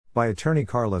By attorney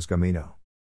Carlos Gamino.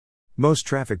 Most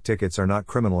traffic tickets are not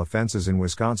criminal offenses in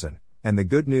Wisconsin, and the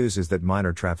good news is that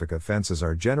minor traffic offenses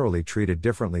are generally treated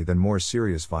differently than more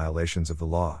serious violations of the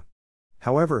law.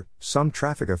 However, some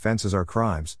traffic offenses are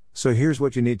crimes, so here's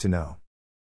what you need to know.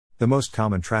 The most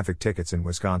common traffic tickets in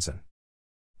Wisconsin.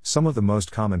 Some of the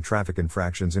most common traffic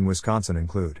infractions in Wisconsin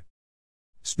include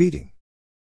speeding,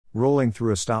 rolling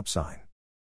through a stop sign,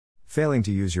 failing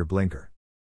to use your blinker,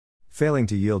 failing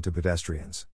to yield to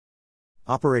pedestrians,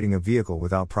 operating a vehicle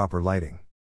without proper lighting,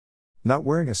 not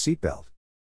wearing a seatbelt.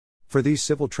 For these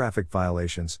civil traffic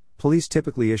violations, police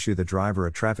typically issue the driver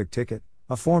a traffic ticket,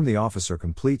 a form the officer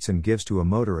completes and gives to a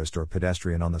motorist or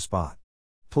pedestrian on the spot.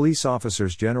 Police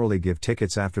officers generally give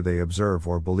tickets after they observe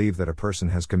or believe that a person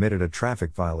has committed a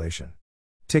traffic violation.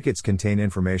 Tickets contain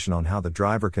information on how the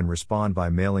driver can respond by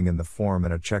mailing in the form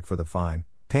and a check for the fine,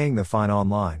 paying the fine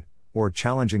online, or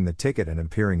challenging the ticket and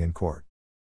appearing in court.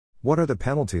 What are the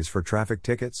penalties for traffic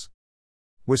tickets?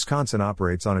 Wisconsin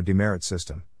operates on a demerit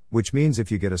system, which means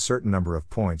if you get a certain number of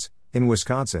points, in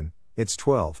Wisconsin, it's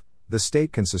 12, the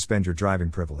state can suspend your driving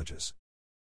privileges.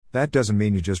 That doesn't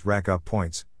mean you just rack up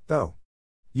points, though.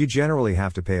 You generally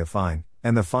have to pay a fine,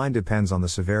 and the fine depends on the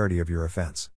severity of your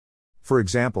offense. For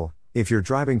example, if you're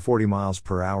driving 40 miles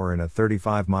per hour in a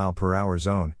 35 mile per hour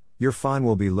zone, your fine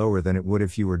will be lower than it would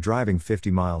if you were driving 50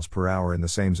 miles per hour in the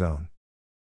same zone.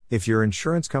 If your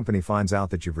insurance company finds out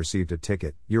that you've received a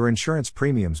ticket, your insurance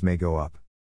premiums may go up.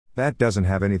 That doesn't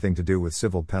have anything to do with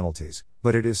civil penalties,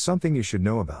 but it is something you should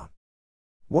know about.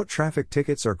 What traffic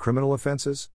tickets are criminal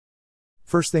offenses?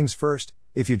 First things first,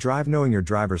 if you drive knowing your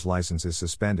driver's license is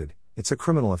suspended, it's a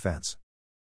criminal offense.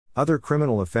 Other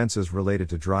criminal offenses related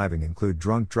to driving include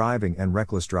drunk driving and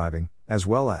reckless driving, as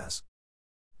well as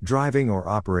driving or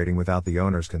operating without the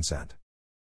owner's consent,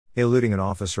 eluding an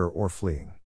officer or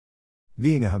fleeing,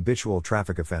 being a habitual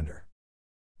traffic offender,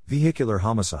 vehicular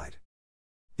homicide.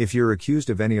 If you're accused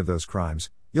of any of those crimes,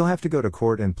 you'll have to go to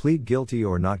court and plead guilty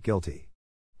or not guilty.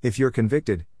 If you're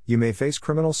convicted, you may face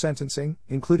criminal sentencing,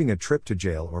 including a trip to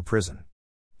jail or prison.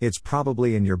 It's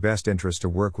probably in your best interest to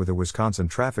work with a Wisconsin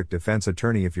traffic defense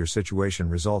attorney if your situation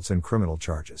results in criminal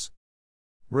charges.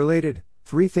 Related,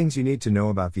 3 things you need to know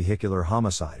about vehicular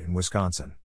homicide in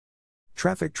Wisconsin.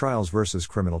 Traffic trials versus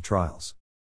criminal trials.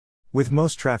 With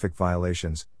most traffic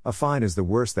violations, a fine is the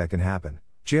worst that can happen.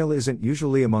 Jail isn't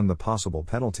usually among the possible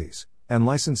penalties, and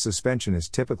license suspension is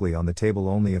typically on the table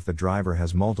only if the driver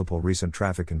has multiple recent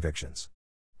traffic convictions.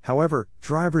 However,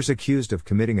 drivers accused of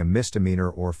committing a misdemeanor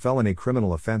or felony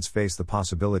criminal offense face the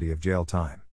possibility of jail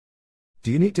time.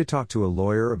 Do you need to talk to a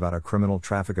lawyer about a criminal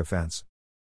traffic offense?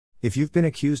 If you've been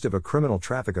accused of a criminal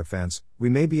traffic offense, we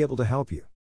may be able to help you.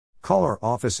 Call our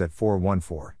office at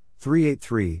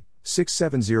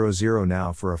 414-383-6700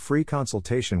 now for a free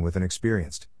consultation with an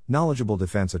experienced, knowledgeable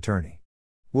defense attorney.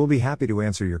 We'll be happy to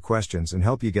answer your questions and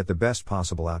help you get the best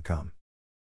possible outcome.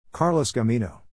 Carlos Gamino.